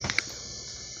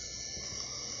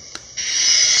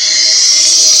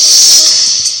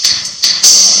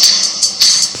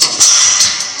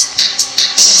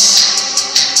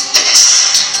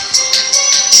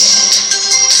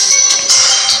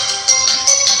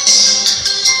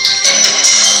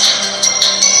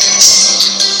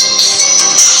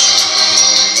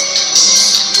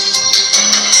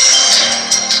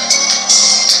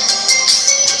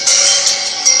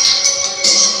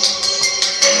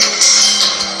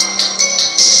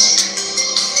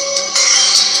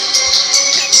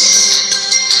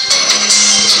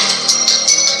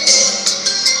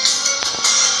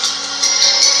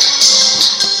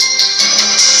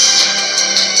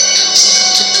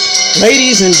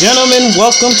Ladies and gentlemen,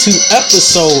 welcome to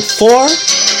episode 4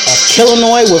 of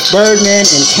Killinois with Birdman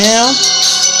and Cam.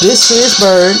 This is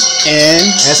Bird, and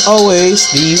as always,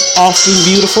 the often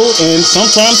beautiful and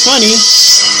sometimes funny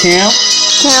Cam.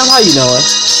 Cam, how you doing?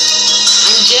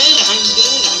 I'm good.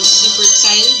 I'm super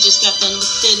excited. Just got done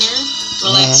with dinner,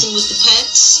 relaxing with the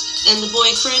pets and the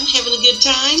boyfriend, having a good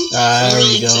time. I'm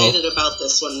really excited about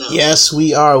this one, though. Yes,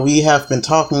 we are. We have been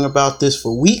talking about this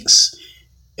for weeks.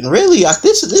 And really,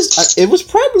 it was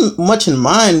probably much in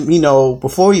mind,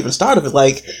 before we even started it.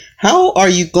 Like, how are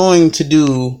you going to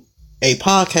do a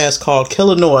podcast called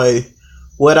Killinois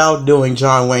without doing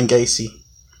John Wayne Gacy?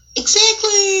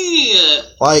 Exactly.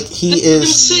 Like,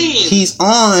 he's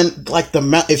on, like,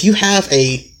 if you have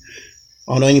I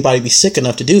don't know anybody be sick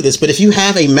enough to do this, but if you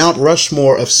have a Mount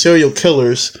Rushmore of serial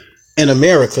killers in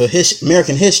American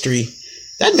history,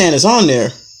 that man is on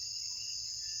there.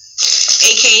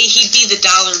 AKA, he'd be the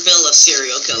dollar bill of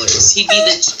serial killers. He'd be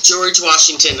the George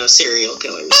Washington of serial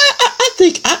killers.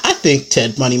 I think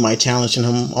Ted Bundy might challenge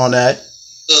him on that.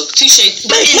 Oh, touche.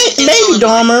 Maybe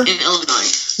Dahmer. In Illinois.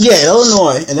 Yeah,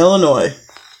 in Illinois.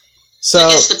 So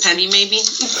I guess the penny, maybe.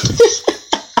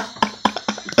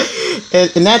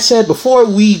 and that said, before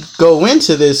we go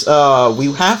into this, we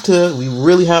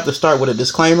really have to start with a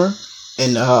disclaimer.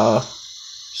 And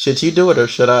should you do it or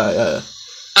should I?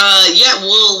 Yeah,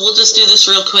 we'll just do this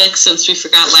real quick since we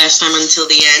forgot last time until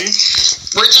the end.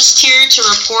 We're just here to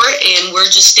report, and we're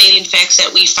just stating facts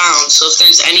that we found. So if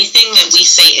there's anything that we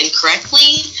say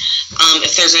incorrectly,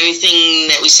 if there's anything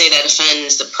that we say that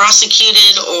offends the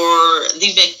prosecuted or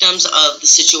the victims of the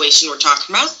situation we're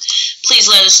talking about, please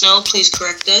let us know. Please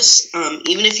correct us.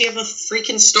 Even if you have a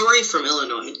freaking story from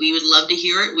Illinois, we would love to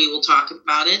hear it. We will talk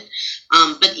about it.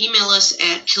 But email us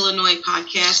at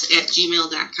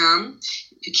killinoispodcast@gmail.com.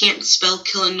 If you can't spell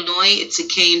Killinois, it's a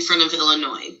K in front of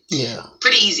Illinois. Yeah.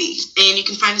 Pretty easy. And you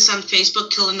can find us on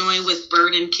Facebook, Killinois with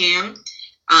Bird and Cam.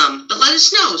 But let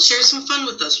us know. Share some fun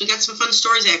with us. We got some fun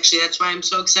stories, actually. That's why I'm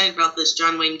so excited about this.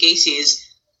 John Wayne Gacy is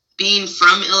being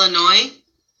from Illinois.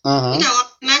 Uh-huh. We got a lot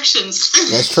of connections.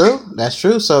 That's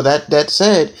true. So that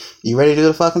said, you ready to do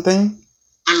the fucking thing?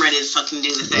 I'm ready to fucking do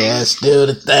the thing. Let's do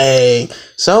the thing.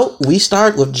 So, we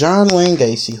start with John Wayne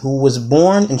Gacy, who was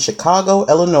born in Chicago,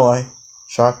 Illinois,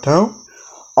 Sharptown,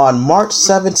 on March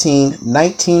 17,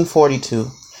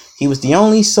 1942. He was the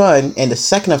only son and the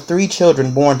second of 3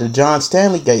 children born to John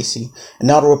Stanley Gacy, an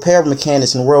auto repair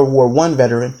mechanist and World War I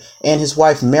veteran, and his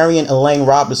wife Marion Elaine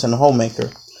Robinson, a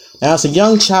homemaker. Now, as a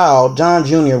young child, John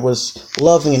Jr. was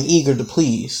loving and eager to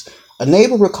please. A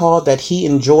neighbor recalled that he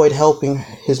enjoyed helping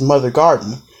his mother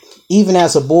garden. Even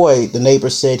as a boy, the neighbor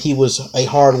said he was a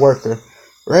hard worker.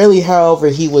 Rarely, however,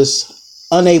 he was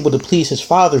unable to please his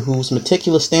father, whose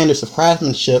meticulous standards of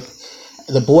craftsmanship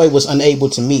the boy was unable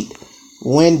to meet.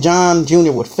 When John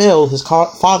Jr. would fail, his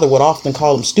father would often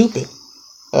call him stupid.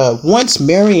 Once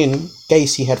Marion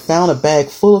Gacy had found a bag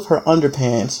full of her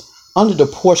underpants under the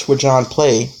porch where John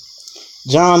played.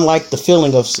 John liked the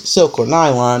feeling of silk or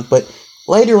nylon, but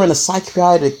later in a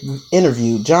psychiatric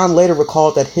interview, John later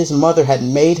recalled that his mother had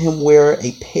made him wear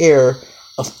a pair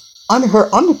of her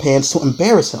underpants to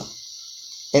embarrass him.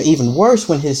 And even worse,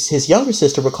 when his younger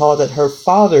sister recalled that her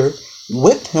father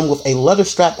whipped him with a leather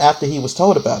strap after he was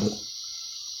told about it.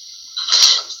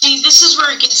 See, this is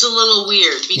where it gets a little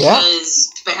weird, because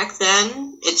back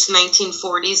then, it's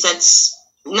 1940s, that's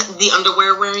the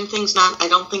underwear wearing thing's not, I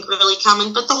don't think, really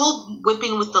common, but the whole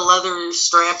whipping with the leather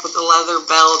strap, with the leather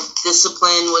belt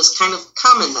discipline was kind of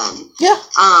common then. Yeah.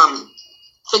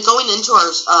 But going into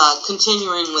our,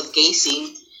 continuing with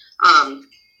Gacy,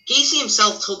 Gacy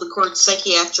himself told the court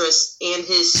psychiatrist and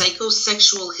his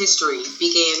psychosexual history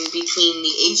began between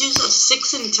the ages of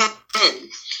 6 and 10,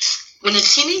 when a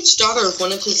teenage daughter of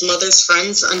one of his mother's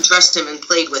friends undressed him and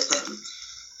played with him.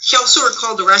 He also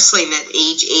recalled wrestling at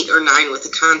age 8 or 9 with a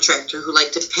contractor who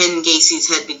liked to pin Gacy's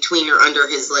head between or under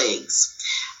his legs.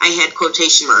 I had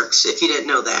quotation marks, if you didn't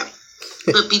know that.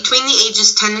 But between the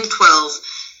ages 10 and 12,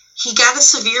 he got a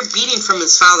severe beating from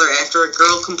his father after a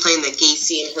girl complained that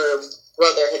Gacy and her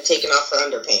brother had taken off her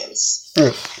underpants.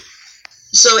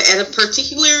 So at a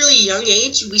particularly young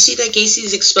age, we see that Gacy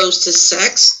is exposed to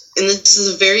sex, and this is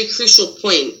a very crucial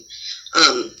point.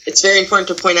 It's very important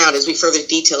to point out as we further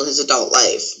detail his adult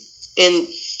life. And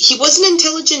he was an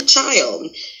intelligent child,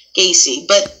 Gacy,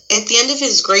 but at the end of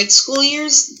his grade school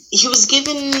years, he was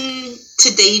given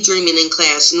to daydreaming in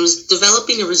class and was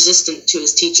developing a resistance to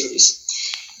his teachers.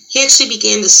 He actually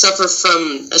began to suffer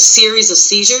from a series of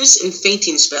seizures and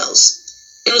fainting spells,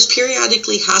 and was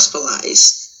periodically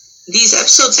hospitalized. These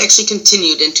episodes actually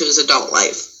continued into his adult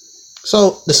life.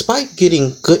 So, despite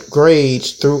getting good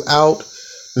grades throughout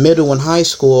middle and high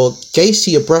school,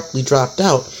 Gacy abruptly dropped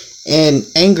out and,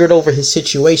 angered over his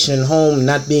situation at home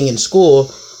not being in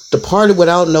school, departed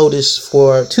without notice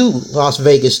to Las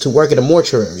Vegas to work at a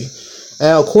mortuary.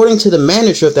 According to the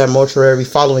manager of that mortuary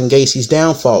following Gacy's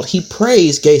downfall, he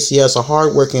praised Gacy as a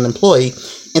hard-working employee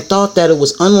and thought that it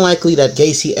was unlikely that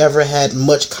Gacy ever had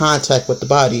much contact with the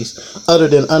bodies other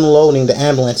than unloading the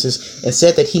ambulances, and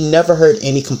said that he never heard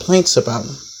any complaints about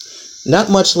him. Not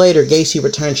much later, Gacy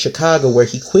returned to Chicago, where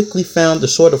he quickly found the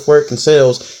sort of work and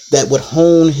sales that would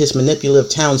hone his manipulative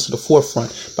talents to the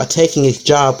forefront by taking a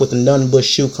job with the Nunn Bush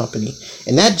Shoe Company.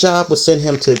 And that job would send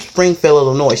him to Springfield,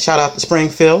 Illinois. Shout out to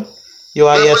Springfield,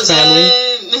 UIS family.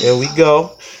 There we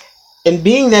go. And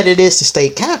being that it is the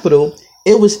state capital,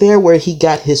 it was there where he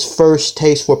got his first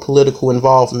taste for political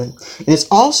involvement. And it's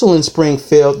also in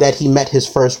Springfield that he met his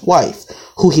first wife,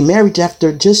 who he married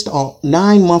after just a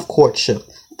 9-month courtship.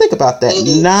 Think about that.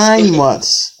 9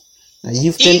 months. Now, Do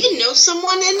you even know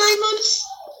someone in 9 months?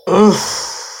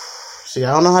 See,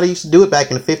 I don't know how they used to do it back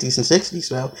in the 50s and 60s.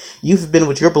 So you've been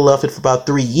with your beloved for about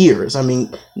 3 years. I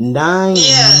mean, 9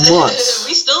 months.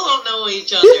 We still don't know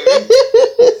each other.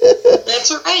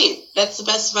 That's right. That's the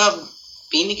best about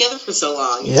being together for so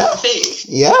long. Yeah.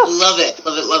 Yeah. Love it.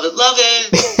 Love it. Love it. Love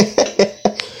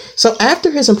it. So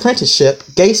after his apprenticeship,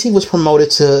 Gacy was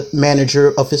promoted to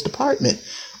manager of his department.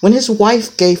 When his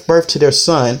wife gave birth to their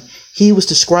son, he was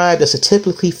described as a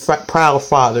typically proud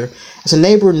father, as a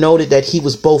neighbor noted that he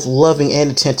was both loving and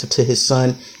attentive to his son,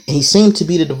 and he seemed to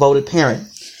be the devoted parent.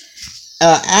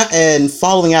 And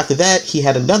following after that, he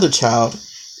had another child.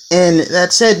 And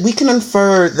that said, we can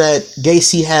infer that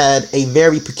Gacy had a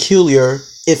very peculiar,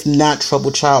 if not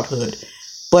troubled childhood.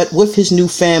 But with his new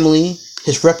family,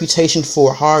 his reputation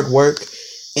for hard work,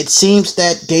 it seems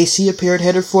that Gacy appeared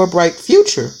headed for a bright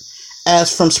future.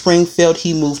 As from Springfield,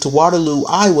 he moved to Waterloo,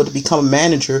 Iowa to become a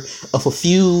manager of a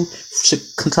few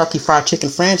Kentucky Fried Chicken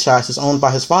franchises owned by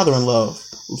his father-in-law.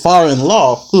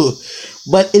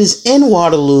 But it is in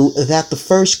Waterloo that the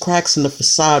first cracks in the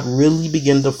facade really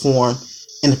begin to form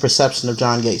in the perception of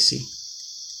John Gacy.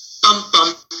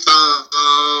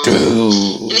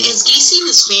 And as Gacy and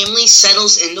his family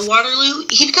settles into Waterloo,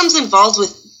 he becomes involved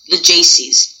with the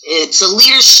Jaycees. It's a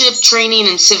leadership, training,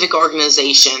 and civic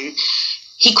organization.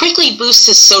 He quickly boosts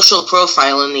his social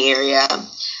profile in the area,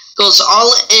 goes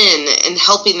all in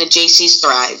helping the Jaycees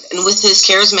thrive, and with his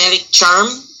charismatic charm,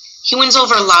 he wins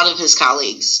over a lot of his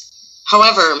colleagues.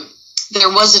 However,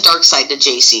 there was a dark side to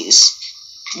Jaycees,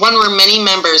 one where many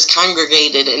members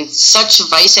congregated in such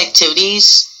vice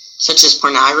activities, such as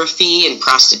pornography and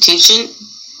prostitution,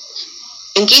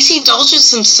 and Gacy indulges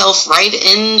himself right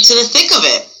into the thick of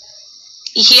it.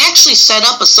 He actually set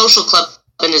up a social club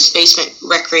in his basement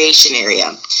recreation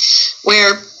area,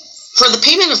 where, for the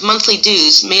payment of monthly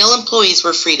dues, male employees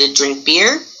were free to drink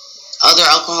beer, other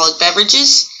alcoholic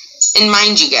beverages, and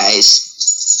mind you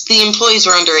guys, the employees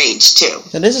were underage too.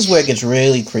 So this is where it gets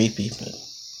really creepy. But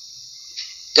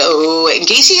and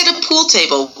Gacy had a pool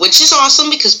table, which is awesome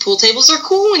because pool tables are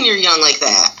cool when you're young like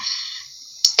that.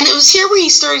 And it was here where he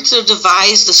started to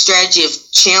devise the strategy of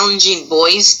challenging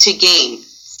boys to game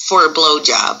for a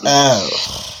blowjob. Oh.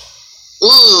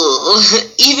 Ooh,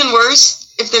 even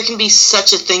worse, if there can be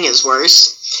such a thing as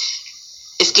worse.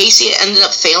 If Gacy ended up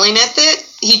failing at that,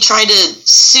 he tried a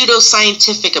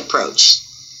pseudo-scientific approach.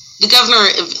 The governor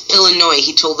of Illinois,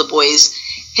 he told the boys,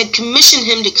 had commissioned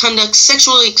him to conduct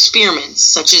sexual experiments,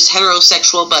 such as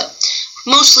heterosexual but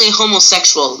mostly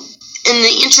homosexual, in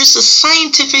the interest of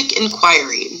scientific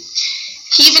inquiry.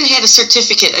 He even had a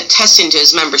certificate attesting to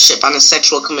his membership on a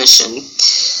sexual commission.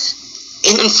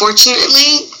 And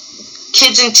unfortunately,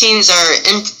 kids and teens are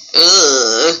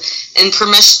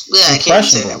impressionable. I can't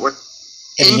say that word.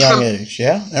 At a young age,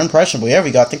 yeah? Impressionable. There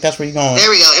we go. I think that's where you're going. There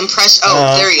we go.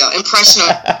 There we go.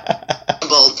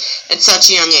 Impressionable at such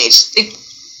a young age.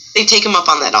 They take him up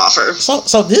on that offer.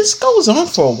 So this goes on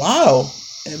for a while,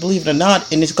 believe it or not,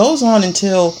 and it goes on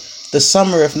until the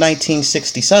summer of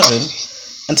 1967,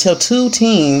 until two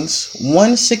teens,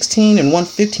 one 16 and one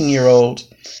 15-year-old,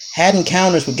 had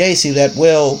encounters with Gacy that,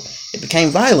 well, it became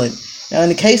violent. Now, in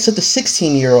the case of the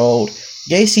 16-year-old,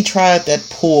 Gacy tried that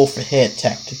pull for head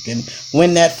tactic, and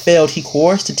when that failed, he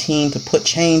coerced the teen to put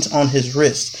chains on his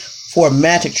wrists for a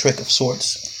magic trick of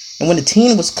sorts. And when the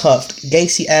teen was cuffed,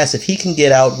 Gacy asked if he can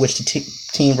get out, which the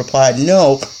teen replied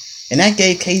no, and that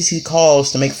gave Gacy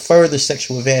cause to make further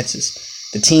sexual advances.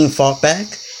 The teen fought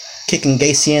back, kicking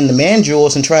Gacy in the man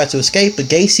jewels and tried to escape, but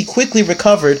Gacy quickly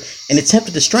recovered and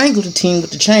attempted to strangle the teen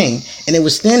with the chain. And it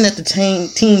was then that the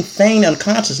teen feigned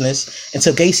unconsciousness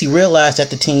until Gacy realized that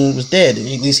the teen was dead. At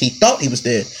least he thought he was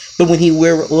dead. But when he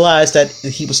realized that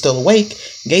he was still awake,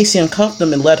 Gacy uncuffed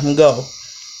him and let him go.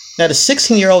 Now, the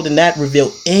 16-year-old did not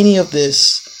reveal any of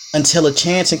this until a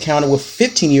chance encounter with a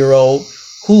 15-year-old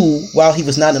who, while he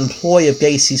was not an employee of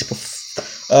Gacy's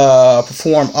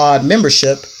perform odd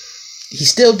membership, he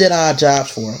still did odd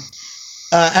jobs for him.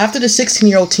 After the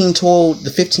 16-year-old teen told the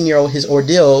 15-year-old his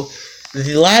ordeal,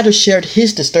 the latter shared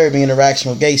his disturbing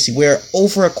interaction with Gacy, where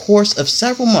over a course of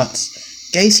several months,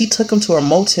 Gacy took him to a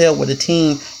motel where the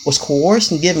teen was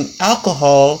coerced into giving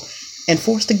alcohol and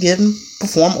forced to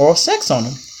perform oral sex on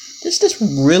him. This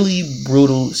really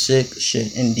brutal, sick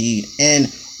shit indeed.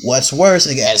 And what's worse,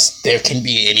 I guess there can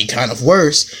be any kind of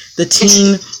worse, the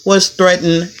teen was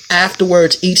threatened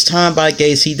afterwards each time by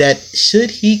Gacy that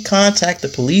should he contact the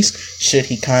police, should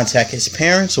he contact his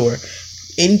parents, or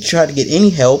try to get any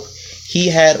help, he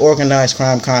had organized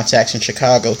crime contacts in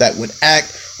Chicago that would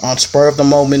act on spur of the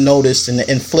moment notice and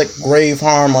inflict grave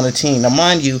harm on the teen. Now,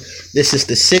 mind you, this is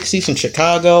the 60s in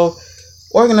Chicago.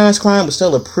 Organized crime was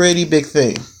still a pretty big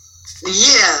thing.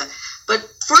 Yeah, but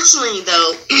fortunately,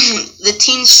 though, the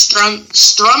teens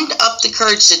strummed up the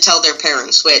courage to tell their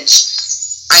parents, which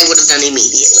I would have done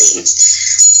immediately.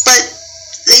 But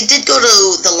they did go to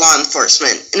the law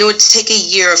enforcement, and it would take a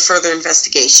year of further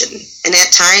investigation. And at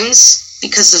times,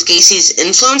 because of Gacy's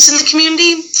influence in the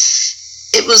community,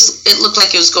 it looked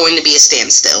like it was going to be a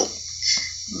standstill.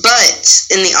 But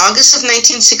in the August of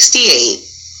 1968,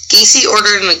 Gacy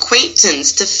ordered an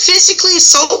acquaintance to physically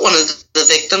assault one of the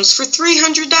victims for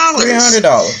 $300. $300.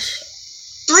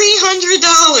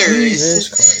 Jesus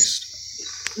Christ.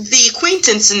 The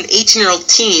acquaintance, an 18-year-old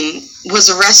teen, was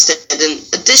arrested and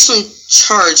additionally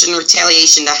charged in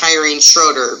retaliation to hiring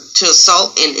Schroeder to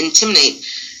assault and intimidate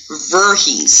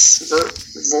Voorhees.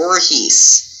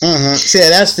 Mm-hmm. So yeah,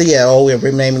 that's we're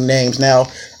renaming names now.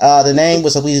 The name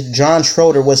was, I believe, John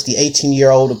Schroeder was the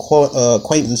 18-year-old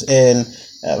acquaintance, and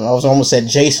I was almost said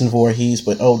Jason Voorhees,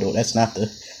 but no, that's not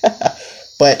the.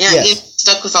 But yeah, yes. You're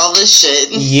stuck with all this shit.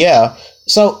 Yeah.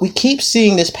 So we keep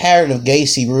seeing this pattern of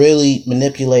Gacy really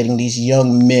manipulating these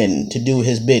young men to do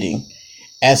his bidding,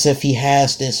 as if he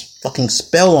has this fucking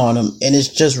spell on him, and it's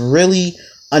just really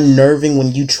unnerving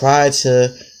when you try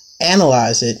to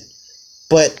analyze it.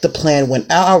 But the plan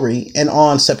went awry, and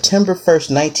on September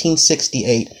 1st,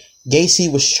 1968,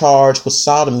 Gacy was charged with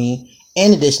sodomy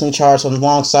and additionally charged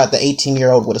alongside the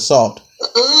 18-year-old with assault.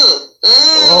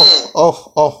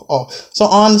 So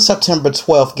on September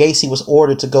 12th, Gacy was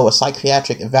ordered to go a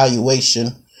psychiatric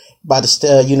evaluation by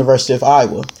the University of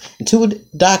Iowa. And two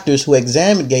doctors who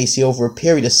examined Gacy over a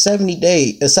period of 17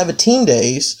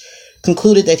 days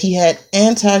concluded that he had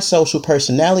antisocial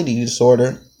personality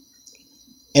disorder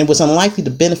and was unlikely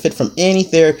to benefit from any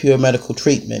therapy or medical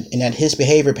treatment, and that his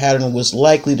behavior pattern was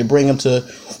likely to bring him to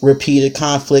repeated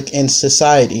conflict in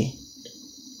society.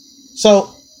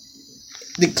 So,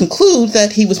 they conclude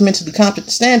that he was mentally competent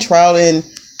to stand trial, and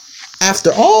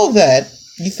after all that,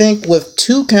 you think with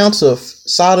 2 counts of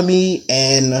sodomy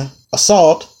and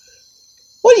assault,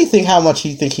 what do you think, how much do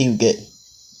you think he would get?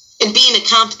 And being a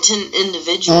competent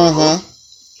individual. Mm-hmm.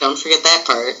 Don't forget that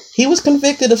part. He was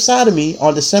convicted of sodomy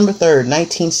on December 3rd,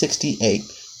 1968,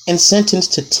 and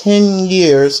sentenced to 10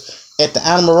 years at the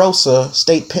Anamosa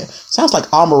State sounds like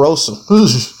Omarosa.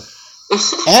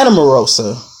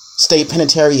 Anamosa State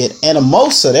Penitentiary at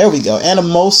Anamosa. There we go.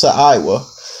 Anamosa, Iowa.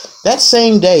 That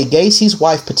same day, Gacy's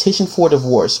wife petitioned for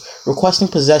divorce, requesting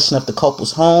possession of the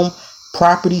couple's home,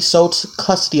 property, sole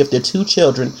custody of their 2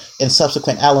 children, and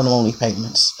subsequent alimony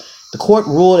payments. The court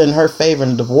ruled in her favor,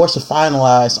 and the divorce was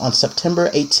finalized on September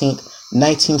 18th,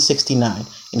 1969,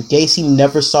 and Gacy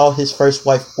never saw his first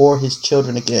wife or his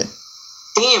children again.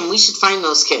 Damn, we should find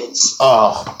those kids.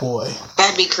 Oh, boy.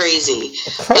 That'd be crazy.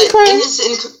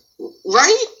 Crazy?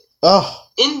 Right? Oh.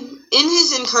 In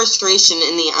his incarceration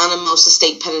in the Anamosa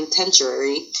State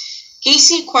Penitentiary,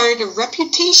 Gacy acquired a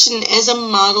reputation as a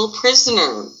model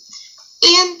prisoner.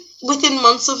 And within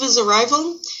months of his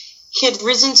arrival, he had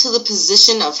risen to the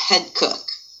position of head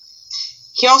cook.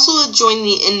 He also had joined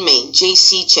the inmate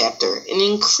JC chapter and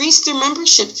increased their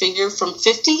membership figure from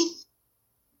 50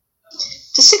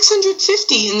 to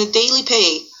 650 in the daily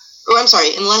pay.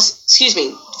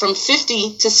 From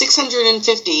 50 to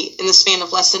 650 in the span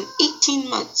of less than 18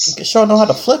 months. You sure know how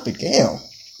to flip it, damn.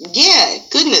 Yeah,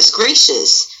 goodness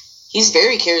gracious. He's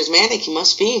very charismatic, he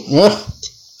must be. Yeah.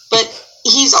 But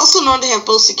he's also known to have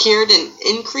both secured an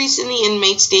increase in the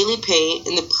inmates' daily pay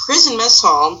in the prison mess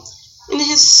hall and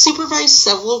has supervised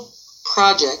several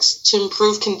projects to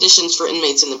improve conditions for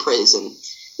inmates in the prison.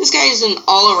 This guy is an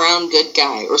all-around good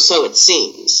guy, or so it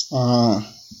seems.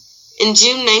 In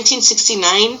June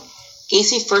 1969,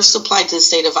 Gacy first applied to the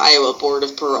State of Iowa Board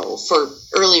of Parole for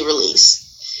early release.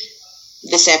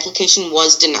 This application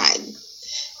was denied.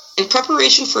 In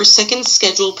preparation for a second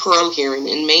scheduled parole hearing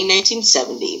in May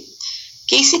 1970,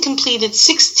 Gacy completed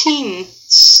 16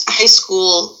 high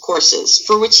school courses,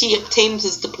 for which he obtained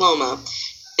his diploma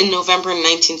in November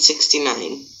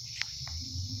 1969.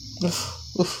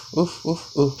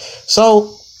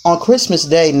 So, on Christmas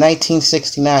Day,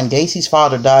 1969, Gacy's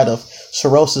father died of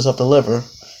cirrhosis of the liver.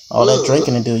 All that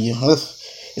drinking to do you.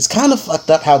 It's kind of fucked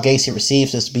up how Gacy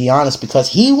receives this, to be honest, because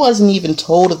he wasn't even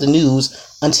told of the news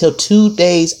until 2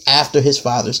 days after his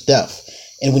father's death.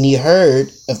 And when he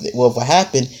heard of what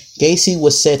happened, Gacy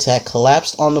was said to have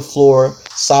collapsed on the floor,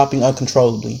 sobbing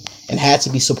uncontrollably, and had to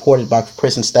be supported by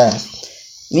prison staff.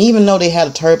 And even though they had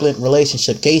a turbulent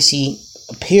relationship, Gacy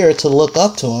appeared to look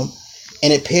up to him,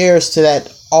 and it appears to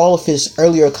that all of his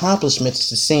earlier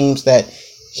accomplishments, it seems that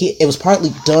it was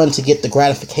partly done to get the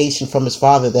gratification from his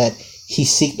father that he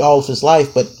seeked all of his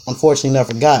life, but unfortunately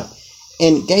never got.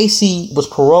 And Gacy was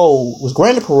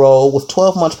granted parole with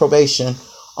 12 months probation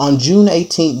on June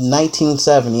 18,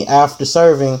 1970, after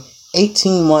serving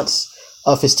 18 months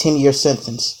of his 10-year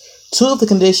sentence. Two of the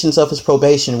conditions of his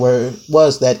probation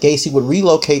was that Gacy would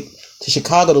relocate to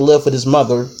Chicago to live with his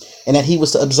mother, and that he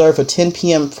was to observe a 10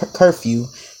 p.m. curfew,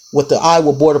 with the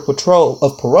Iowa Board of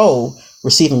Parole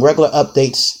receiving regular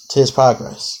updates to his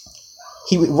progress.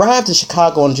 He arrived in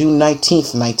Chicago on June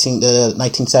 19th,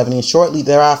 1970, and shortly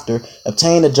thereafter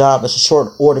obtained a job as a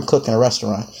short-order cook in a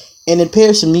restaurant. And it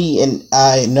appears to me, and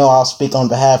I know I'll speak on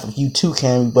behalf of you too,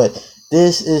 Cammy, but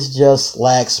this is just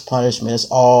lax punishment. It's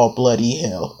all bloody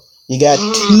hell. You got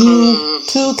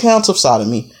two counts of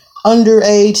sodomy.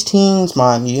 Underage teens,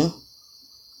 mind you.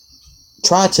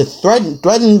 Tried to threaten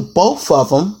both of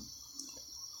them.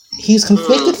 He's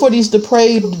convicted for these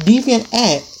depraved, deviant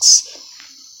acts,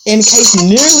 in case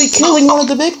nearly killing one of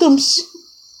the victims.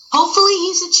 Hopefully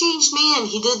he's a changed man.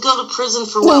 He did go to prison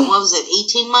for what was it,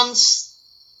 18 months?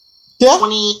 Yeah.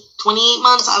 28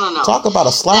 months? I don't know. Talk about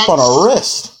a slap on a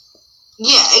wrist.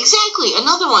 Yeah, exactly.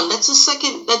 Another one. That's a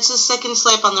second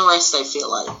slap on the wrist, I feel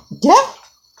like.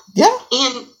 Yeah.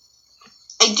 And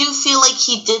I do feel like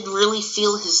he did really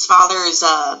feel his father's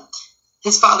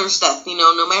death. You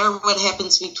know, no matter what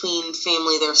happens between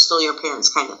family, they're still your parents,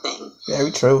 kind of thing.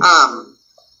 Very true.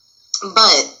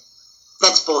 But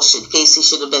that's bullshit. Gacy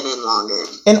should have been in longer.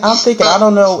 And I'm thinking, I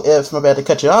don't know if, I'm about to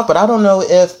cut you off, but I don't know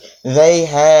if they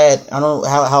had, I don't know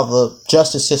how the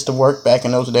justice system worked back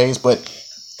in those days, but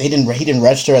he didn't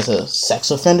register as a sex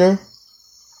offender.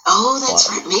 Oh, that's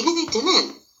right. Maybe they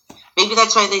didn't. Maybe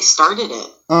that's why they started it.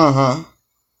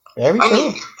 Very true. I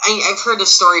mean, I've heard a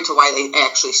story to why they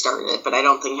actually started it, but I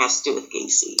don't think it has to do with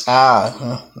Gacy.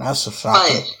 That's a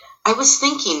shocking. But I was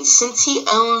thinking, since he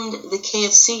owned the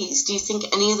KFCs, do you think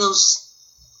any of those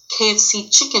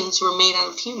KFC chickens were made out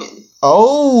of human?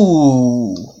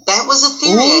 Oh. That was a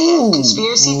theory I had.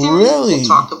 Conspiracy theory. Really? We'll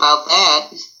talk about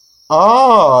that.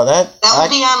 Oh, that will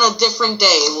be on a different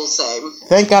day, we'll say.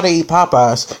 Thank God I eat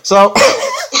Popeyes. So,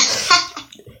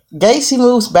 Gacy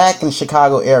moves back in the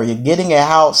Chicago area, getting a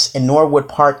house in Norwood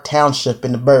Park Township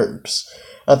in the burbs.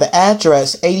 The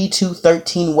address,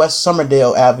 8213 West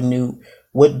Somerdale Avenue,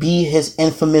 would be his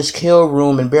infamous kill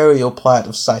room and burial plot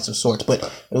of sites of sorts.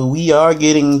 But we are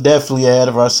getting definitely ahead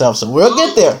of ourselves, so we'll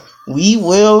get there. We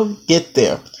will get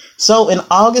there. So, in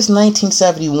August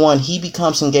 1971, he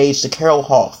becomes engaged to Carol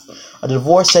Hoff, a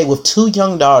divorcee with two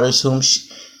young daughters whom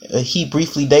he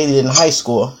briefly dated in high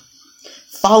school.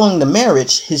 Following the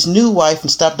marriage, his new wife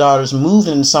and stepdaughters moved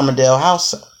into Somerdale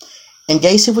house, and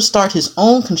Gacy would start his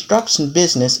own construction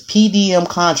business, PDM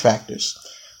Contractors.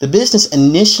 The business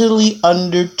initially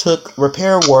undertook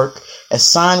repair work as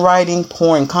sign writing,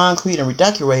 pouring concrete, and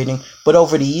redecorating, but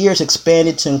over the years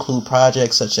expanded to include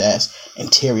projects such as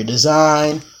interior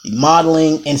design,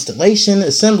 remodeling, installation,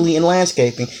 assembly, and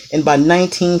landscaping. And by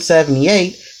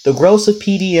 1978, the gross of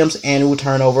PDM's annual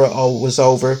turnover was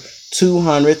over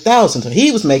 $200,000. So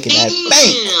he was making that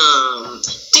bank.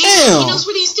 Damn, he knows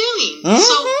what he's doing.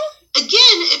 So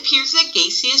again, it appears that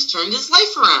Gacy has turned his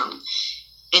life around,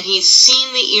 and he's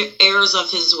seen the errors of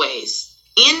his ways.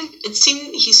 And it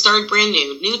seemed he started brand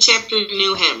new chapter,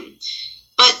 new him.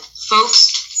 But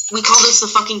folks, we call this the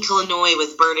fucking Illinois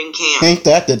with Bird and Cam. Ain't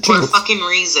that the truth? For a fucking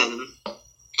reason.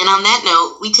 And on that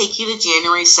note, we take you to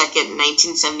January 2nd,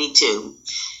 1972.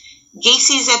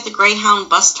 Gacy's at the Greyhound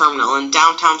bus terminal in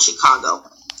downtown Chicago.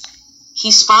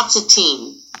 He spots a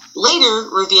teen, later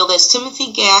revealed as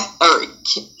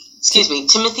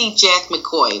Timothy Jack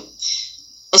McCoy,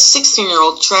 a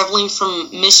 16-year-old traveling from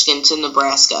Michigan to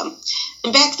Nebraska.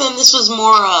 And back then, this was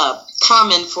more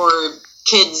common for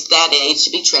kids that age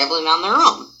to be traveling on their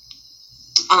own.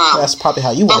 That's probably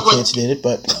how you kids did it,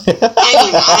 but I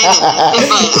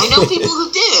know people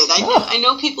who did. I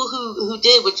know people who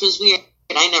did, which was weird.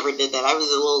 I never did that. I was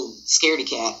a little scaredy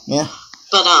cat. Yeah.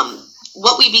 But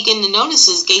what we begin to notice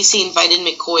is Gacy invited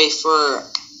McCoy for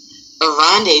a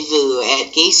rendezvous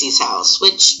at Gacy's house,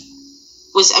 which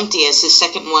was empty as his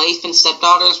second wife and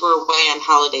stepdaughters were away on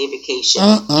holiday vacation.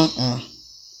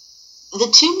 The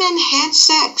two men had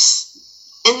sex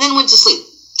and then went to sleep.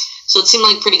 So it seemed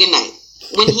like a pretty good night.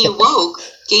 When he awoke,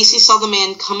 Gacy saw the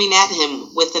man coming at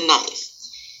him with a knife.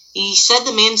 He said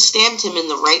the man stabbed him in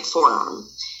the right forearm.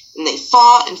 And they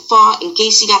fought, and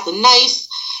Gacy got the knife,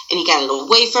 and he got it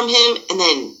away from him, and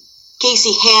then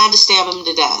Gacy had to stab him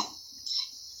to death.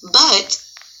 But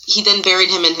he then buried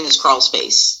him in his crawl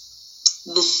space.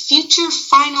 The future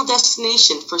final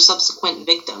destination for subsequent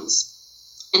victims.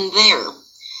 And there,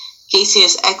 Gacy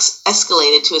has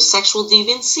escalated to a sexual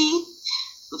deviancy,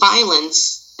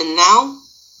 violence, and now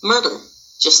murder.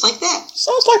 Just like that.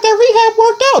 Sounds like that rehab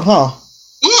worked out, huh?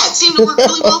 Yeah, it seemed to work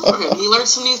really well for him. He learned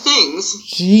some new things.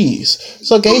 Jeez.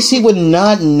 So Gacy would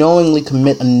not knowingly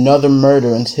commit another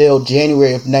murder until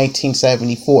January of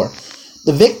 1974.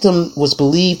 The victim was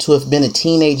believed to have been a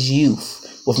teenage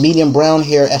youth with medium brown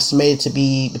hair, estimated to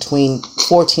be between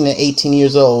 14 and 18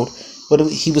 years old, but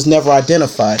he was never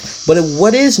identified. But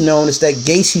what is known is that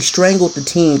Gacy strangled the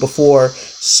teen before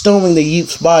stowing the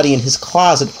youth's body in his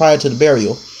closet prior to the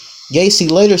burial.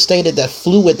 Gacy later stated that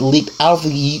fluid leaked out of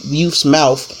the youth's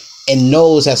mouth and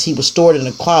nose as he was stored in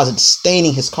a closet,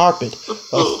 staining his carpet.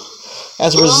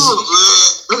 As a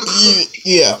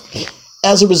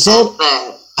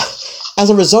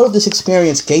result of this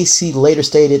experience, Gacy later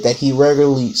stated that he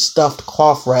regularly stuffed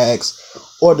cloth rags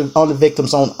on the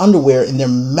victim's own underwear in their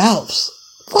mouths.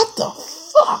 What the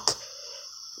fuck?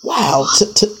 Wow.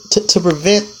 To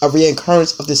prevent a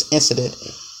reoccurrence of this incident,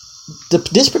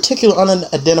 this particular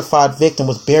unidentified victim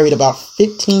was buried about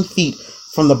 15 feet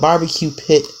from the barbecue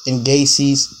pit in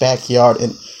Gacy's backyard.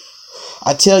 And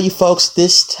I tell you folks,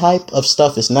 this type of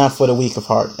stuff is not for the weak of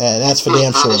heart. And that's for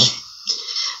damn sure.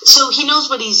 So he knows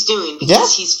what he's doing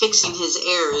because he's fixing his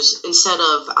errors instead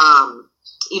of,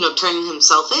 turning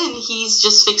himself in. He's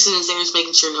just fixing his errors,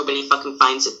 making sure nobody fucking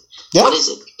finds it. Yeah. What is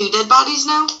it? 2 dead bodies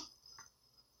now?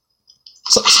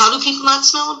 So, how do people not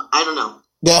smell them? I don't know.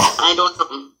 Yeah. I don't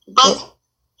know. But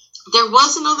there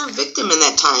was another victim in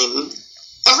that time,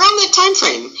 around that time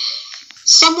frame.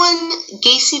 Someone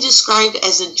Gacy described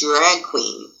as a drag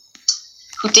queen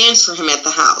who danced for him at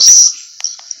the house.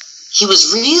 He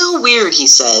was real weird, he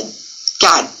said.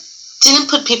 God didn't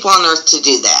put people on earth to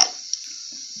do that.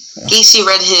 Yeah. Gacy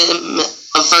read him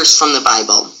a verse from the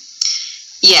Bible.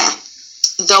 Yeah,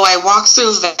 though I walk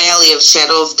through the valley of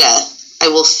shadow of death, I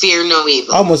will fear no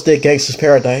evil. Almost did Gangsta's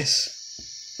Paradise.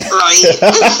 Right.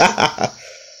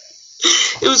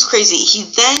 It was crazy. He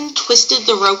then twisted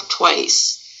the rope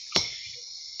twice.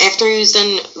 After he was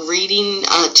done reading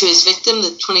to his victim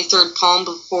the 23rd Psalm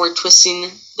before twisting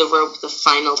the rope the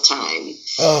final time.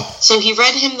 Oh. So he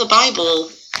read him the Bible,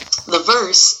 the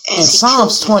verse, as and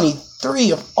Psalms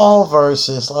 23 of all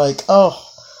verses. Like, oh,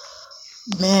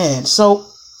 man. So,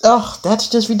 that's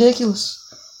just ridiculous.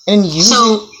 And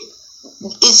usually...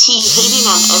 Is he hating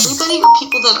on everybody or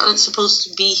people that aren't supposed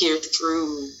to be here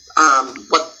through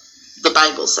what the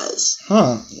Bible says?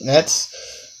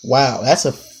 That's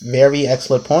a very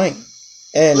excellent point.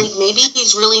 And like maybe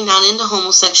he's really not into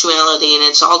homosexuality and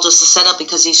it's all just a setup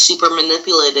because he's super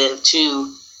manipulative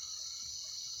to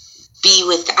be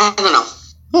with, I don't know.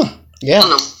 Yeah. I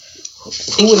don't know.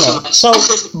 Who would know? So,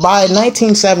 by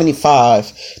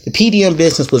 1975, the PDM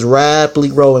business was rapidly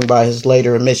growing by his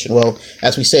later admission. Well,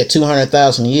 as we said,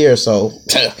 200,000 a year. So,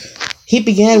 he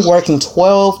began working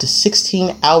 12 to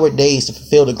 16-hour days to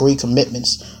fulfill degree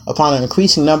commitments upon an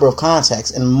increasing number of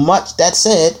contacts. And much that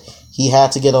said, he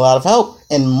had to get a lot of help.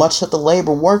 And much of the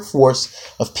labor workforce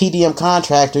of PDM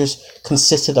contractors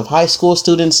consisted of high school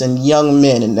students and young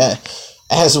men. And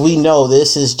as we know,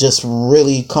 this is just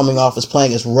really coming off as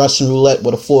playing as Russian roulette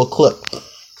with a full clip.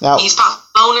 Now, he's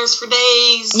popped boners for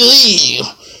days.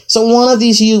 So one of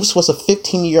these youths was a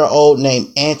 15-year-old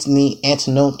named Anthony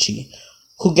Antonucci,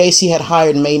 who Gacy had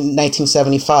hired in May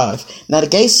 1975. Now, the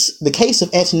case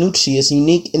of Antonucci is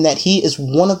unique in that he is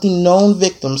one of the known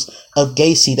victims of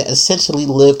Gacy that essentially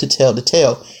lived to tell the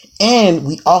tale. And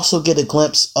we also get a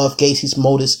glimpse of Gacy's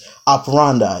modus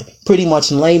operandi, pretty much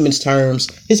in layman's terms,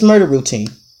 his murder routine.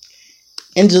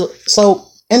 So,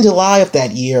 in July of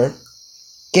that year,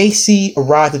 Gacy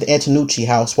arrived at the Antonucci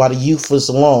house while the youth was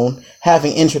alone,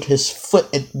 having injured his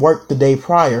foot at work the day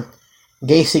prior.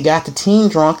 Gacy got the teen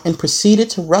drunk and proceeded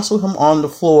to wrestle him on the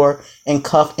floor and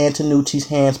cuff Antonucci's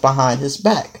hands behind his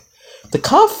back. The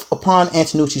cuff upon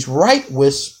Antonucci's right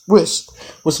wrist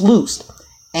was loosed.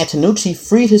 Antonucci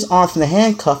freed his arm from the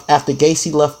handcuff after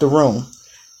Gacy left the room.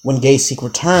 When Gacy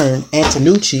returned,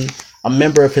 Antonucci, a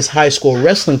member of his high school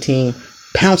wrestling team,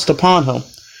 pounced upon him.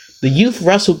 The youth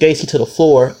wrestled Gacy to the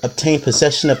floor, obtained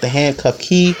possession of the handcuff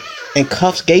key, and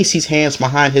cuffed Gacy's hands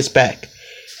behind his back.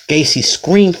 Gacy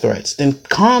screamed threats, then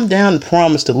calmed down and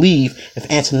promised to leave if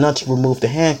Antonucci removed the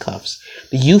handcuffs.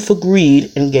 The youth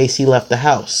agreed, and Gacy left the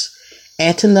house.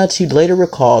 Antonucci later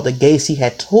recalled that Gacy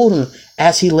had told him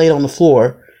as he laid on the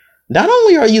floor, "Not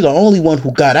only are you the only one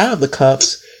who got out of the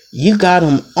cuffs, you got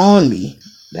him on me."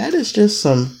 That is just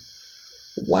some...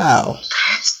 wow.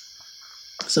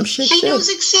 Some shit. He knows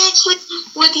exactly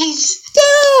what he's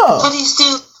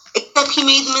doing. Except he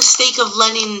made the mistake of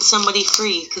letting somebody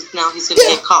free because now he's going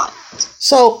to get caught.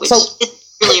 It's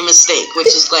really a mistake, which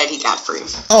is glad he got free.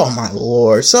 Oh my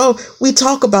lord. So we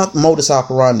talk about modus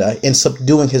operandi in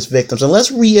subduing his victims, and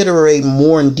let's reiterate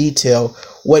more in detail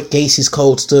what Gacy's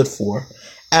code stood for.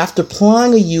 After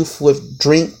plying a youth with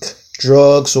drink,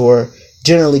 drugs, or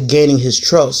generally gaining his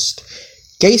trust,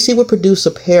 Gacy would produce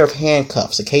a pair of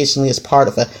handcuffs, occasionally as part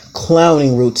of a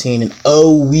clowning routine, and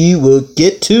we will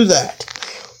get to that,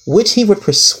 which he would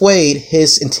persuade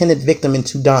his intended victim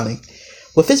into donning.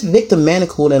 With his victim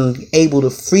manacled and able to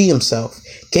free himself,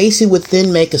 Gacy would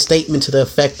then make a statement to the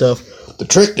effect of, "The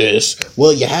trick is,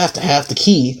 well, you have to have the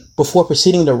key," before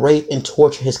proceeding to rape and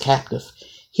torture his captive.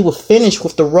 He would finish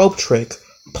with the rope trick,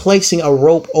 placing a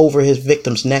rope over his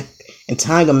victim's neck and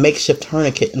tying a makeshift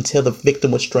tourniquet until the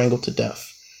victim was strangled to death.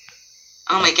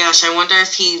 Oh my gosh, I wonder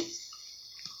if he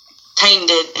tightened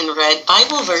it and read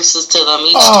Bible verses to them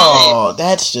each time. Oh,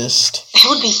 that's just... that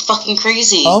would be fucking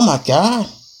crazy. Oh my god.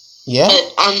 Yeah.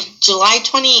 But on July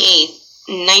 28th,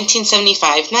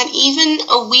 1975, not even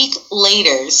a week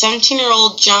later,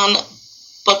 17-year-old John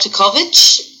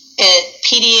Botakovich,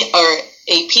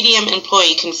 a PDM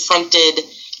employee, confronted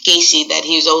Gacy that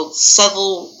he was owed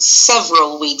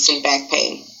several weeks in back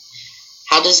pain.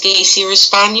 How does Gacy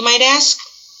respond, you might ask?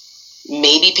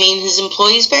 Maybe paying his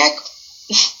employees back?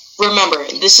 Remember,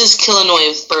 this is Illinois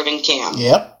with Bird and Cam.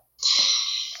 Yep.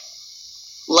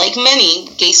 Like many,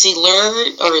 Gacy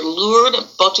lured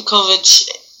Botakovich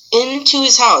into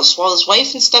his house while his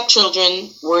wife and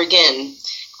stepchildren were again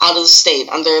out of the state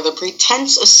under the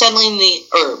pretense of settling the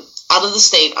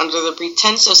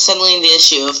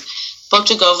issue of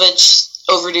Botakovich's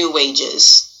overdue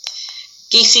wages.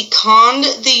 Gacy conned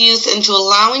the youth into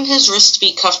allowing his wrist to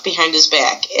be cuffed behind his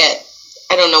back.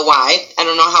 I don't know why. I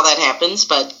don't know how that happens,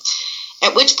 but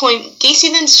at which point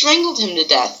Gacy then strangled him to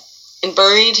death and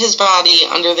buried his body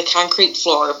under the concrete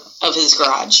floor of his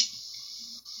garage.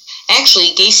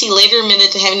 Actually, Gacy later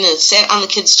admitted to having to sit on the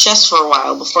kid's chest for a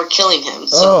while before killing him,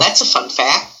 so that's a fun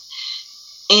fact.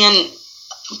 And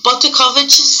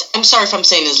Botakovich, I'm sorry if I'm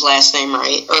saying his last name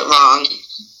right or wrong.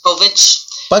 Botakovich.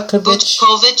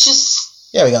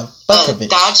 There we go.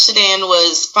 Dodge sedan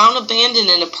was found abandoned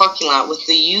in a parking lot with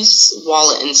the youth's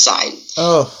wallet inside.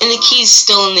 Oh. And the keys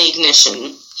still in the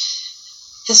ignition.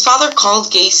 His father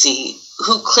called Gacy,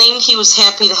 who claimed he was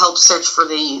happy to help search for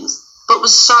the youth, but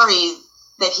was sorry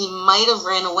that he might have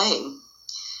ran away.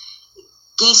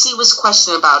 Gacy was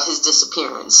questioned about his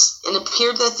disappearance, and it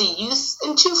appeared that the youth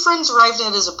and two friends arrived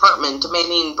at his apartment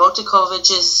demanding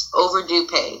Botakovich's overdue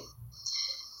pay,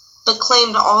 but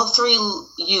claimed all three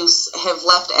youths have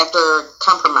left after a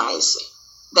compromise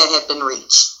that had been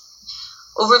reached.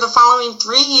 Over the following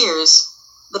 3 years,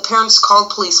 the parents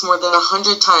called police more than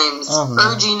 100 times,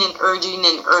 urging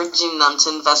them to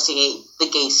investigate the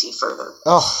Gacy further.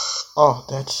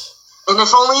 That's... And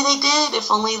if only they did. If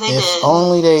only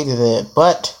they did.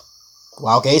 But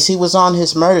while Gacy was on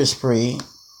his murder spree,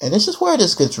 and this is where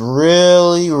this gets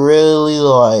really, really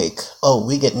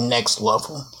we get next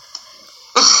level.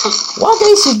 While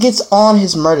Gacy gets on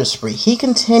his murder spree, he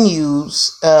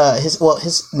continues,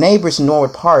 his neighbors in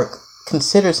Norwood Park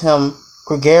considers him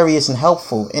gregarious and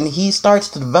helpful, and he starts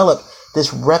to develop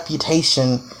this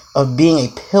reputation of being a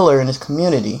pillar in his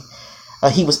community.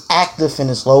 He was active in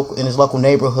his local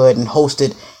neighborhood and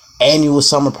hosted annual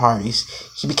summer parties.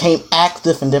 He became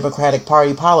active in Democratic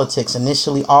Party politics,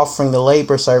 initially offering the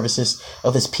labor services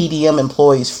of his PDM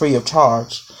employees free of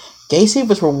charge. Gacy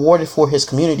was rewarded for his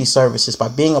community services by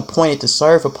being appointed to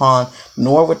serve upon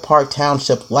Norwood Park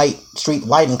Township Street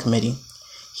Lighting Committee.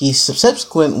 He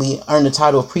subsequently earned the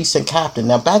title of precinct captain.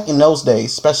 Now, back in those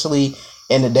days, especially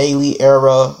in the daily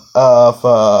era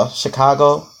of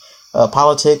Chicago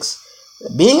politics.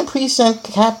 Being a precinct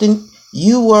captain,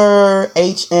 you were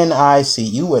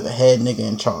HNIC. You were the head nigga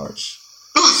in charge.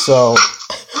 So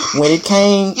when it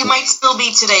came... You might still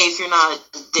be today if you're not a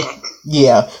dick.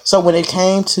 Yeah. So when it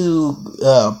came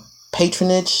to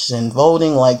patronage and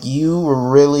voting, like, you were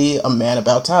really a man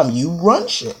about time. You run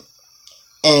shit.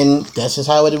 And that's just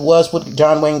how it was with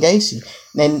John Wayne Gacy.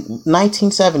 In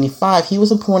 1975, he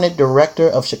was appointed director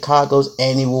of Chicago's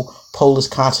annual Polish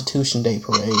Constitution Day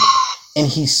Parade. And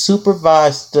he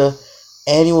supervised the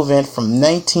annual event from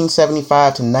 1975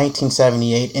 to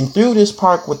 1978. And through this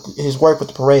park with his work with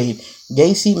the parade,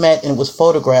 Gacy met and was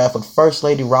photographed with First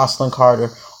Lady Rosalind Carter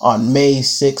on May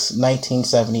 6,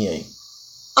 1978.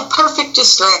 A perfect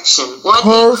distraction. What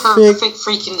a perfect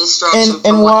freaking distraction.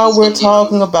 And while we're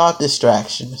talking about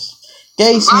distractions,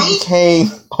 Gacy became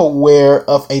aware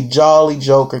of a Jolly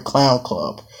Joker clown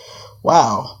club.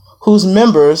 Wow. Whose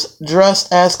members,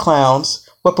 dressed as clowns,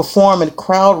 would perform in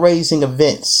crowd-raising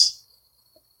events.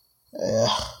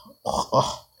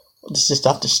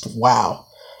 Just wow.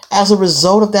 As a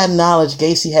result of that knowledge,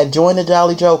 Gacy had joined the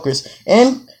Jolly Jokers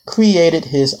and created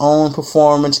his own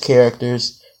performance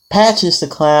characters, Patches the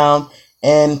Clown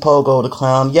and Pogo the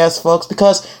Clown. Yes, folks,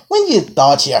 because when you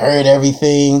thought you heard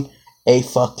everything, a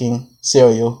fucking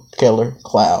serial killer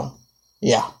clown.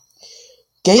 Yeah.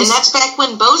 Gacy. And that's back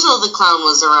when Bozo the Clown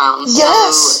was around. So.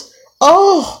 Yes!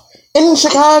 Oh! In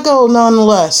Chicago,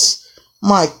 nonetheless.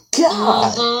 My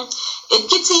God. Mm-hmm. It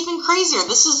gets even crazier.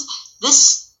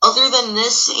 This, other than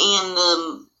this and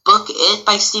the book It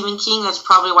by Stephen King, that's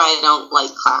probably why I don't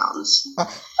like clowns. I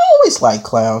always like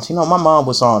clowns. You know, my mom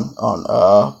was on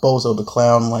Bozo the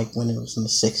Clown, like, when it was in the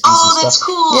 60s Oh, and that's stuff.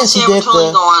 cool. Yeah, she did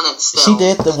totally go on it still. She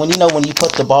did when you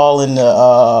put the ball in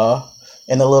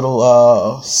the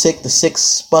little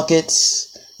six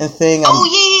buckets and thing.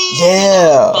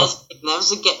 Yeah. That was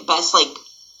the best, like,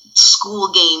 school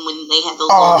game when they had those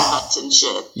long nuts and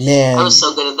shit. Man, I was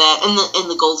so good at that. And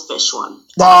the goldfish one.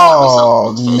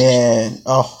 Oh man,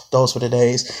 those were the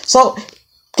days. So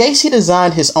Gacy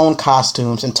designed his own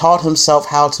costumes and taught himself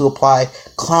how to apply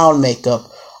clown makeup.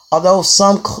 Although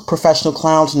some professional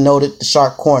clowns noted the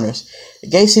sharp corners,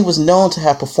 Gacy was known to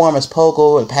have performed as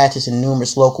Pogo and Patches in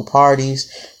numerous local parties,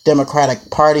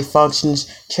 Democratic Party functions,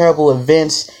 charitable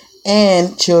events,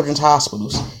 and children's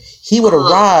hospitals. He would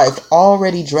arrive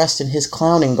already dressed in his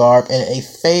clowning garb at a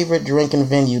favorite drinking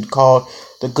venue called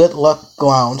the Good Luck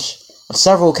Lounge. On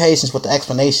several occasions with the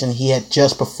explanation he had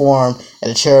just performed at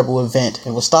a charitable event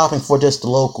and was stopping for just a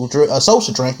local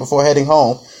social drink before heading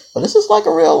home. But this is like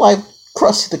a real life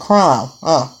Krusty the Clown.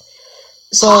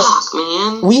 So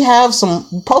we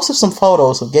posted some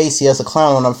photos of Gacy as a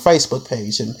clown on our Facebook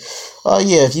page, and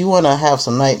if you want to have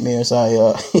some nightmares,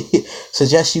 I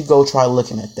suggest you go try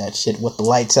looking at that shit with the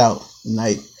lights out at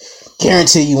night.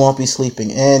 Guarantee you won't be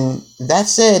sleeping. And that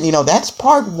said, that's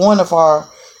part one of our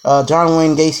John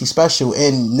Wayne Gacy special.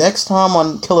 And next time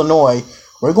on Killinois,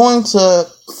 we're going to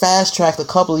fast track a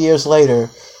couple of years later,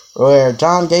 where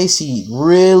John Gacy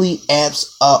really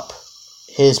amps up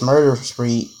his murder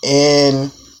spree,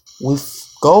 and we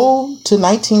go to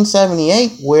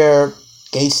 1978 where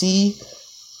Gacy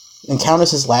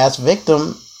encounters his last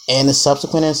victim and the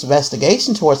subsequent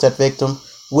investigation towards that victim,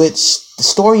 which the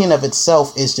story in of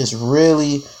itself is just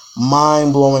really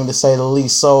mind-blowing to say the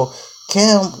least. So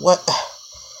Cam, where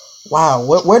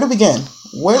to begin?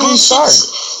 Where do we start?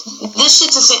 This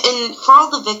shit's insane. And for all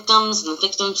the victims and the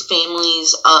victims'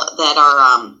 families that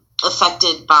are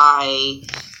affected by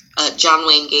John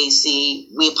Wayne Gacy,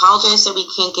 we apologize that we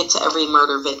can't get to every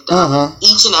murder victim. Mm-hmm.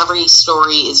 Each and every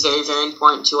story is very, very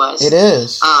important to us. It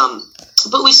is.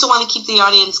 But we still want to keep the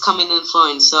audience coming and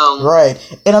flowing. So right.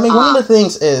 And I mean, one of the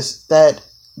things is that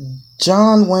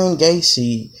John Wayne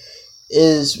Gacy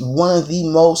is one of the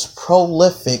most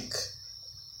prolific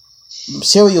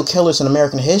serial killers in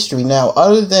American history. Now,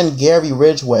 other than Gary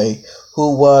Ridgway,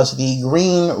 who was the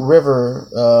Green River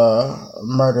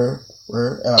murderer,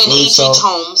 and H.H.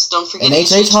 Holmes, don't forget. And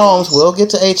H.H. Holmes, we'll get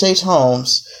to H.H.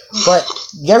 Holmes. But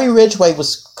Gary Ridgway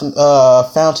was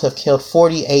found to have killed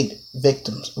 48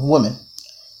 victims, women.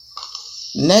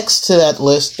 Next to that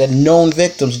list, the known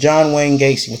victims, John Wayne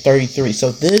Gacy with 33.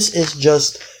 So this is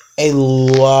just a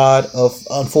lot of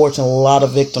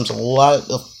victims, a lot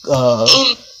of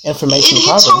information. It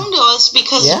hits home to us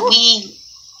because we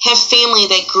have family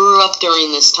that grew up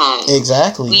during this time.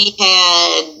 Exactly. We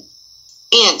had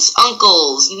aunts,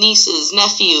 uncles, nieces,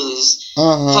 nephews,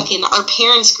 fucking our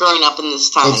parents growing up in this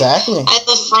time. Exactly. I had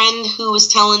a friend who was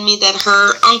telling me that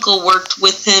her uncle worked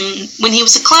with him when he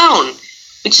was a clown,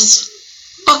 which is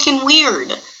fucking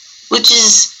weird. Which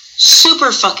is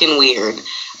super fucking weird.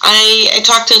 I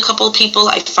talked to a couple of people.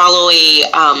 I follow a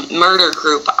murder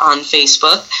group on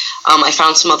Facebook. I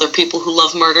found some other people who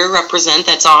love murder represent.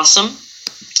 That's awesome.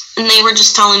 And they were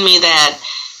just telling me that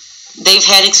they've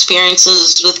had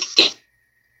experiences with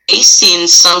Gacy, and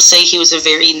some say he was a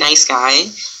very nice guy,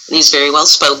 and he's very well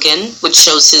spoken, which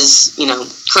shows his,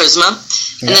 charisma.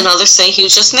 Yeah. And then others say he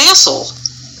was just an asshole.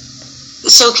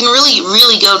 So it can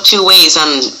really go two ways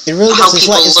on it really how does.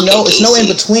 people It's look at Gacy. It's no in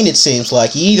between. It seems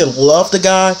like you either love the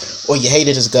guy or you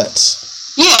hated his guts.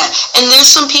 Yeah, and there's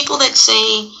some people that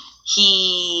say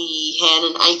he had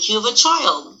an IQ of a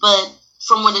child, but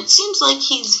from what it seems like,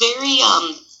 he's very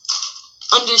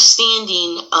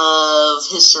understanding of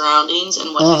his surroundings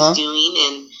and what he's doing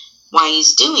and why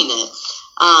he's doing it.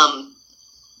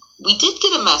 We did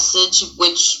get a message,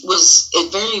 it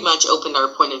very much opened our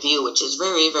point of view, which is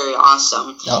very, very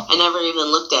awesome. Oh. I never even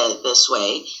looked at it this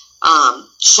way.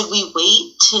 Should we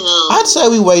wait till... I'd say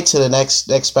we wait till the next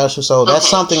special, so that's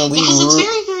something because it's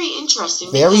very, very interesting.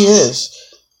 Very is.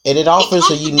 And it offers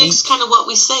a unique... kind of what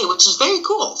we say, which is very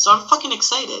cool, so I'm fucking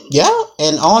excited. Yeah,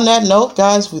 and on that note,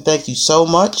 guys, we thank you so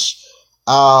much.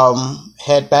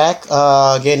 Head back.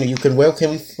 Again, where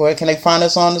can they find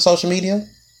us on the social media?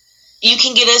 You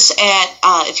can get us at,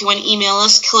 if you want to email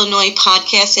us,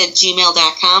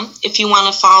 killanoypodcast@gmail.com. If you want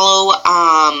to follow,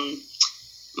 I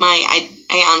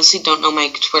honestly don't know my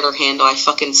Twitter handle. I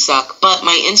fucking suck. But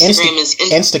my Instagram is...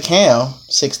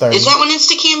 Instacam630. Is that one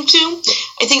Instacam too?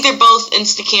 I think they're both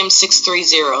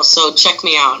Instacam630, so check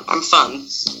me out. I'm fun.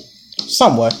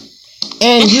 Somewhat.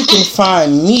 And you can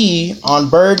find me on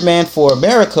Birdman for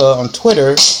America on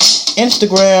Twitter,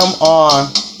 Instagram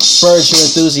on Bird Your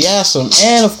Enthusiasm,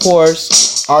 and of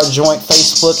course, our joint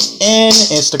Facebook and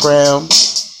Instagram,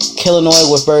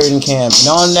 Killanoy with Bird and Cam. And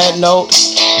on that note,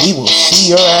 we will see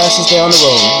your asses down the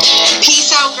road.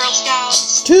 Peace out, Girl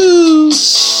Scouts.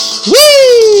 Toos.